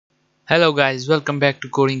Hello guys, welcome back to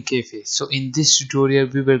Coding Cafe. So in this tutorial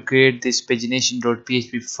we will create this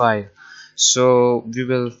pagination.php file. So we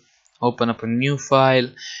will open up a new file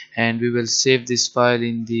and we will save this file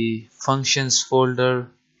in the functions folder,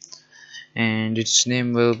 and its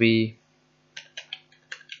name will be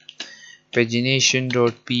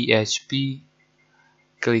pagination.php.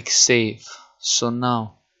 Click save. So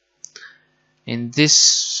now in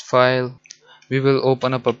this file we will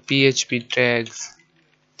open up a PHP tag,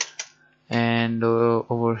 and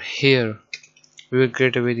over here we will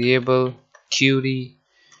create a variable query,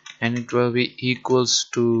 and it will be equals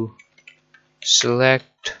to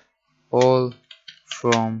select all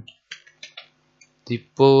from the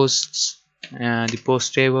post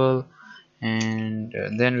table, and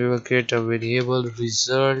then we will create a variable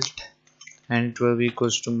result, and it will be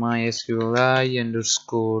equals to mysqli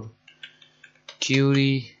underscore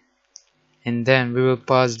query, and then we will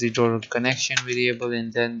pass the $connection variable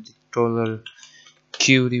and then the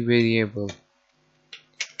 $query variable.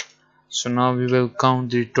 So now we will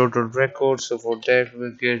count the total records. So for that we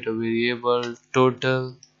will create a variable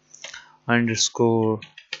total underscore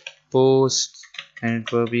post, and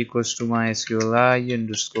it will be equals to mysqli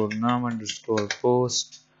underscore num underscore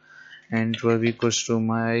post, and it will be equals to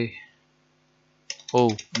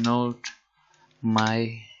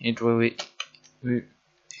it will be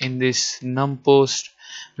in this num post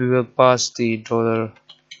we will pass the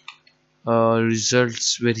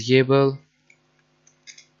results variable.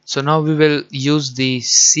 So now we will use the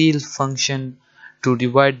ceil function to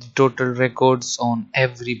divide the total records on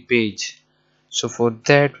every page. So for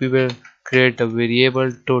that we will create a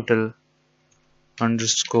variable total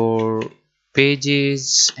underscore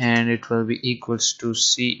pages, and it will be equals to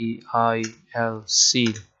ceil,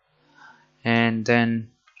 and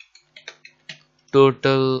then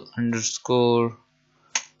total underscore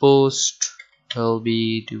post will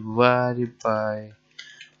be divided by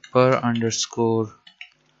per underscore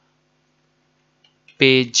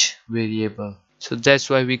page variable. So that's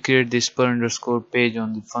why we create this per underscore page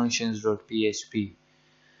on the functions.php.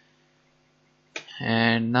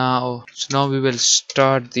 And now we will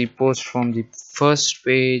start the post from the first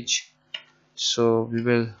page. So we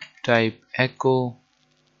will type echo,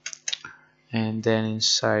 and then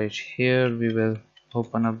inside here we will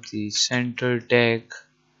open up the center tag,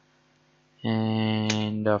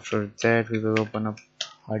 and after that we will open up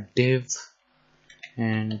a div,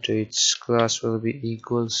 and its class will be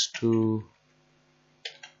equals to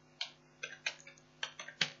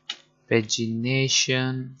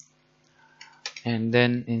pagination, and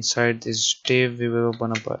then inside this div we will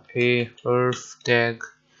open up a ref tag,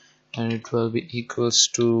 and it will be equals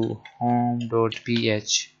to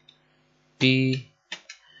home.php,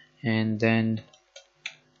 and then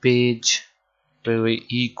page will be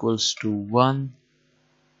equals to 1,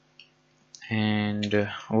 and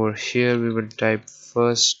over here we will type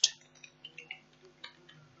first.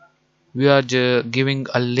 We are giving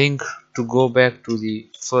a link to go back to the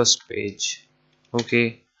first page,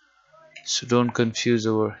 okay, so don't confuse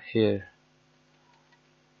over here.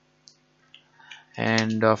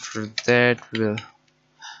 And after that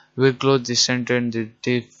we'll close the center and the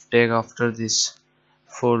div tag after this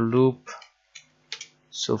for loop.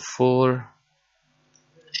 So for,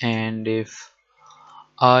 and if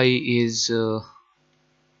I is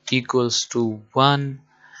equals to 1,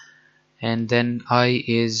 and then I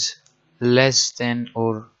is less than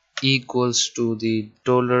or equals to the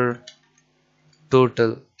total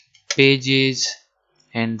pages,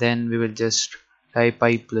 and then we will just type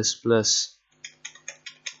I plus plus,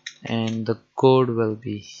 and the code will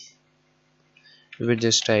be, we will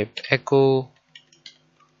just type echo,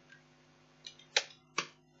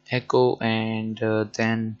 and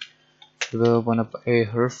then we will open up a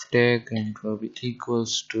ref tag, and it will be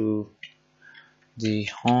equals to the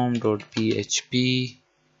home.php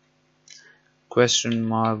question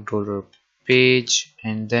mark $page,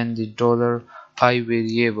 and then the $I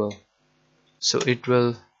variable. So it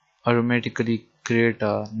will automatically create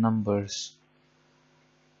numbers.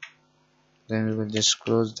 Then we will just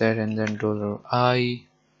close that, and then $I,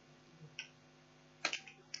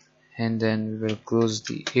 and then we will close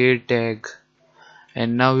the a tag,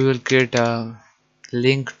 and now we will create a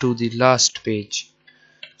link to the last page.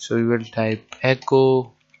 So we will type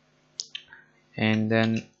echo, and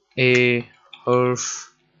then a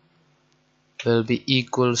ref will be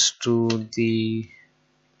equals to the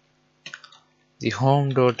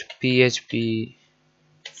home.php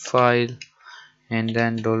file, and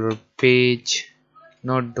then $page,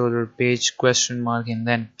 not $page question mark, and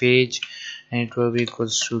then page, and it will be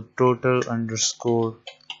equals to total underscore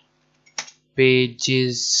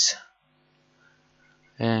pages,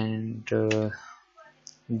 and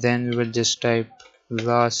then we will just type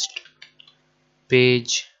last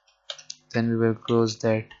page, then we will close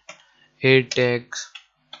that a tag,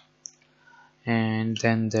 and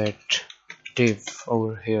then that div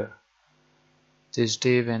over here, this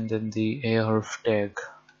div, and then the arf tag.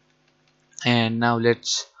 And now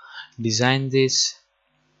let's design this.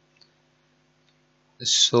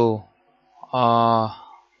 So over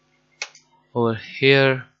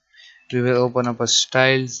here we will open up a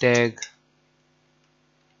style tag.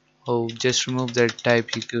 Just remove that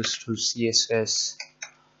type equals to css.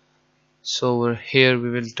 So over here we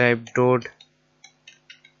will type dot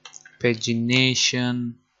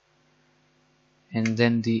pagination, and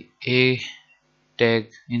then the a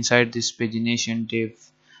tag inside this pagination div,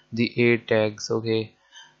 the a tags. Okay,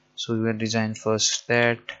 so we will design first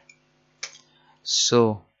that.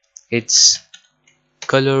 So its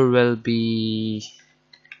color will be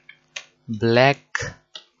black,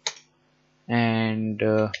 and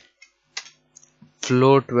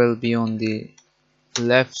float will be on the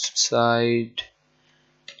left side,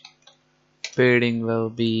 padding will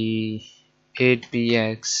be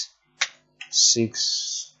 8px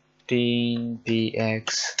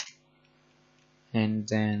 16px, and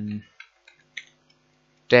then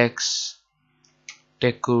text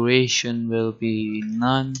decoration will be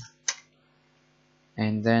none,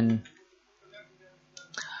 and then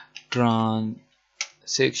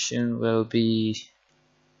transition will be,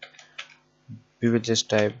 we will just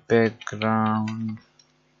type background,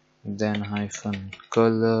 then hyphen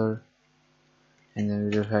color, and then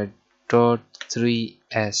we will write dot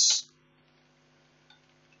 3s,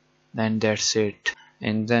 and that's it.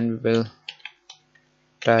 And then we will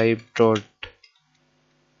type dot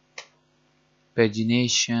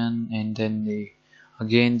pagination, and then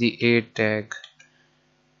again the a tag,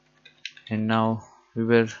 and now we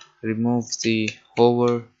will remove the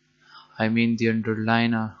hover, I mean the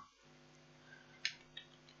underliner.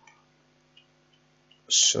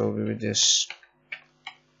 So we will just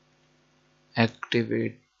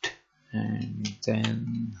activate, and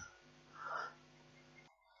then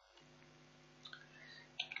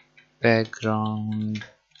background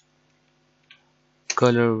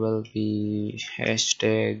color will be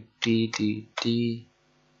hashtag DDD,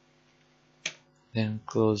 then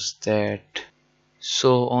close that.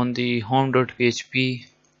 So on the home.php,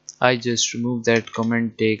 I just remove that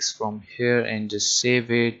comment tags from here and just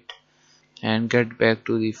save it, and get back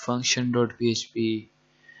to the function.php,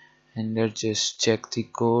 and let's just check the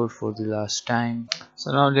code for the last time.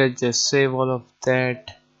 So now let's just save all of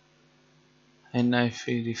that, and now if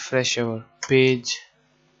we refresh our page,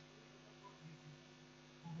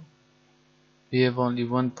 we have only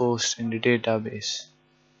one post in the database.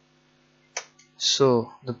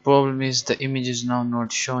 So the problem is the image is now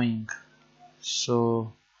not showing.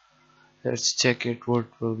 So let's check it, what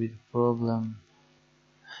will be the problem.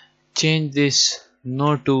 Change this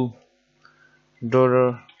no to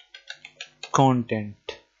 $content.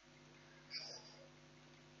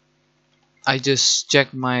 I just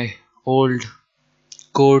checked my old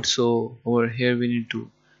code, so over here we need to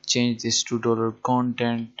change this to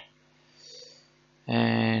 $content.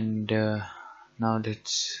 And now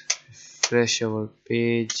let's refresh our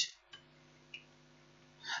page.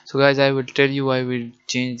 So guys, I will tell you I will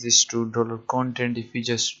change this to $content. If we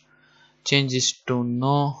just change this to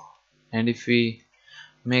no, and if we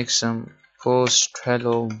make some post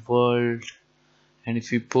hello world, and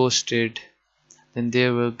if we post it, then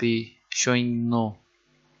there will be showing no.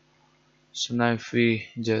 So now if we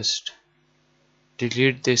just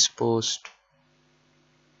delete this post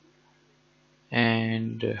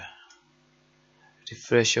and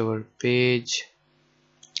refresh our page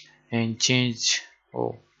and change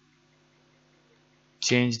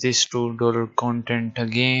this to $content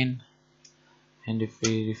again, and if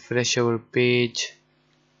we refresh our page,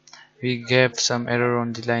 we get some error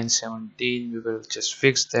on the line 17. We will just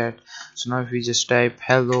fix that. So now if we just type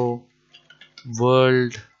hello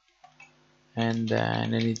world and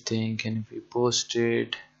then anything, and if we post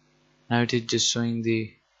it, now it is just showing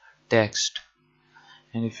the text.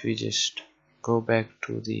 And if we just go back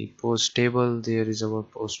to the post table, there is our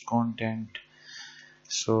post content.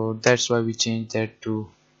 So that's why we changed that to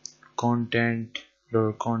content.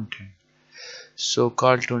 So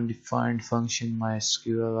call to undefined function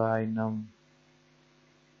mysqli num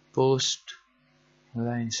post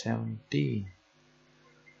line 17.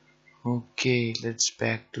 Okay, let's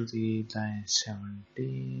back to the line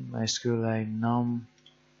 17. mysqli num,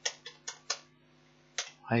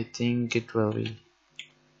 I think it will be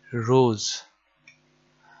rows.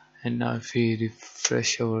 And now if we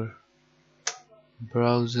refresh our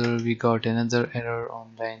browser, we got another error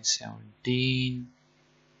on line 17,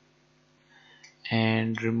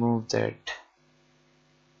 and remove that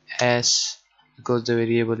s because the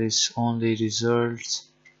variable is only results.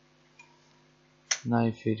 Now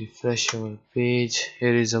if we refresh our page,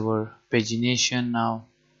 here is our pagination. Now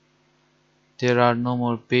there are no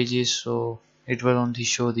more pages, so it will only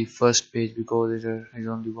show the first page because there is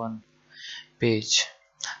only one page,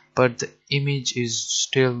 but the image is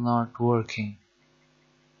still not working.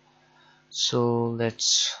 So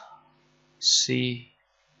let's see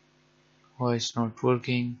why it's not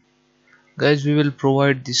working. Guys, we will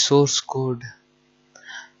provide the source code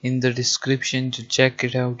in the description to check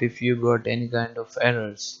it out if you got any kind of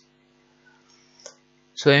errors.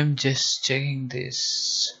 So I'm just checking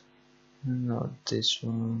this, not this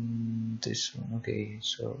one, this one. Okay,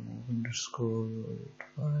 so underscore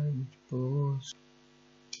file post.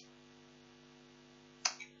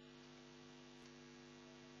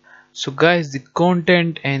 So guys, the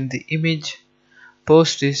content and the image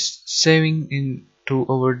post is saving into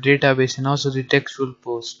our database, and also the textual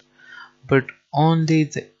post, but only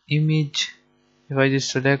the image. If I just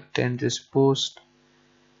select and just post,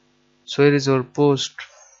 so here is our post,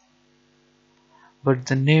 but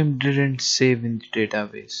the name didn't save in the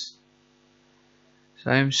database.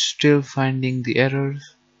 So I'm still finding the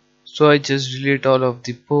errors. So I just delete all of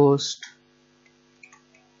the post,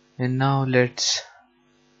 and now let's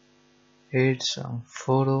add some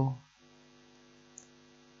photo,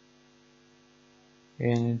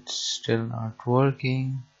 and it's still not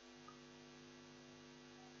working.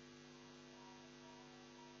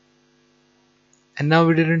 And now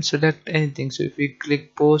we didn't select anything, so if we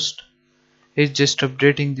click post, it's just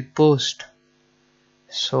updating the post.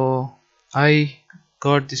 So I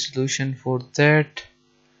got the solution for that,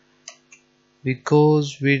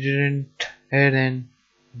 because we didn't add an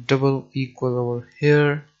double equal over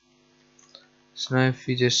here. So now if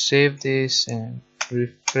we just save this and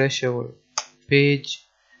refresh our page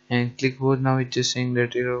and click board, now it's just saying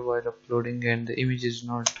that error while uploading and the image is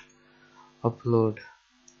not upload.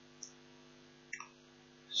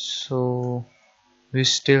 So we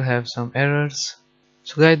still have some errors.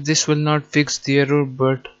 So guys, this will not fix the error,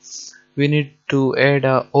 but we need to add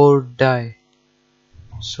a or die.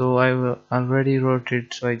 So I already wrote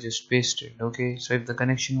it, so I just pasted. Okay, so if the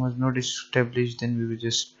connection was not established, then we will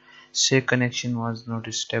just say connection was not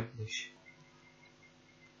established.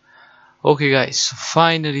 Okay guys, so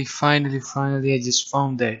finally I just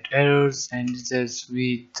found that errors, and it says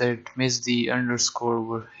we that missed the underscore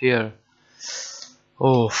over here.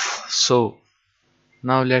 Oh, so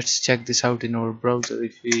now let's check this out in our browser.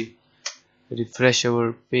 If we refresh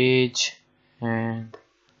our page, and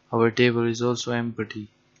our table is also empty,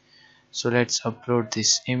 so let's upload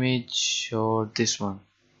this image or this one,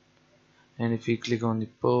 and if we click on the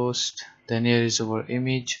post, then here is our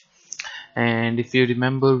image. And if you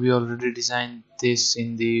remember, we already designed this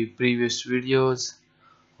in the previous videos.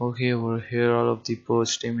 Okay, over here all of the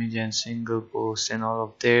post image and single post and all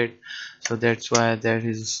of that, so that's why that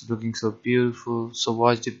is looking so beautiful. So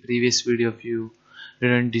watch the previous video if you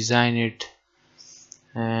didn't design it.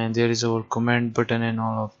 And there is our comment button and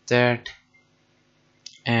all of that,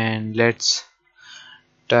 and let's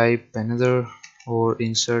type another or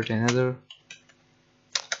insert another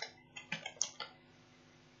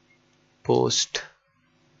post,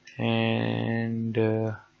 and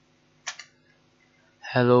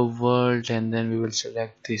hello world, and then we will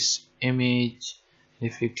select this image.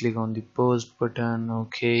 If we click on the post button,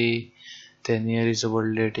 okay, then here is our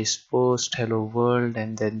latest post, hello world,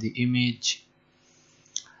 and then the image.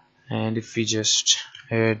 And if we just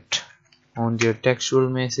add on their textual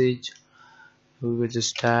message, we will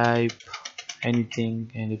just type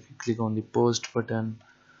anything, and if we click on the post button,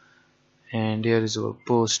 and here is our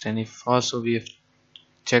post. And if also we have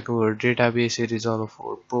check our database, it is all of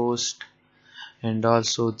our post, and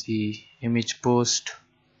also the image post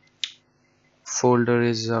folder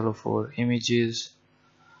is all of our images.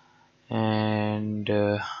 And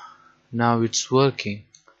now it's working.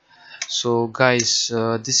 So guys,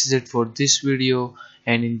 this is it for this video,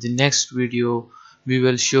 and in the next video we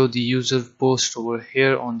will show the user post over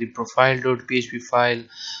here on the profile.php file.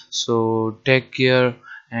 So take care,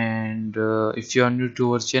 and if you are new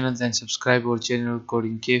to our channel, then subscribe our channel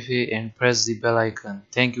Coding Cafe and press the bell icon.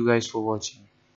 Thank you guys for watching.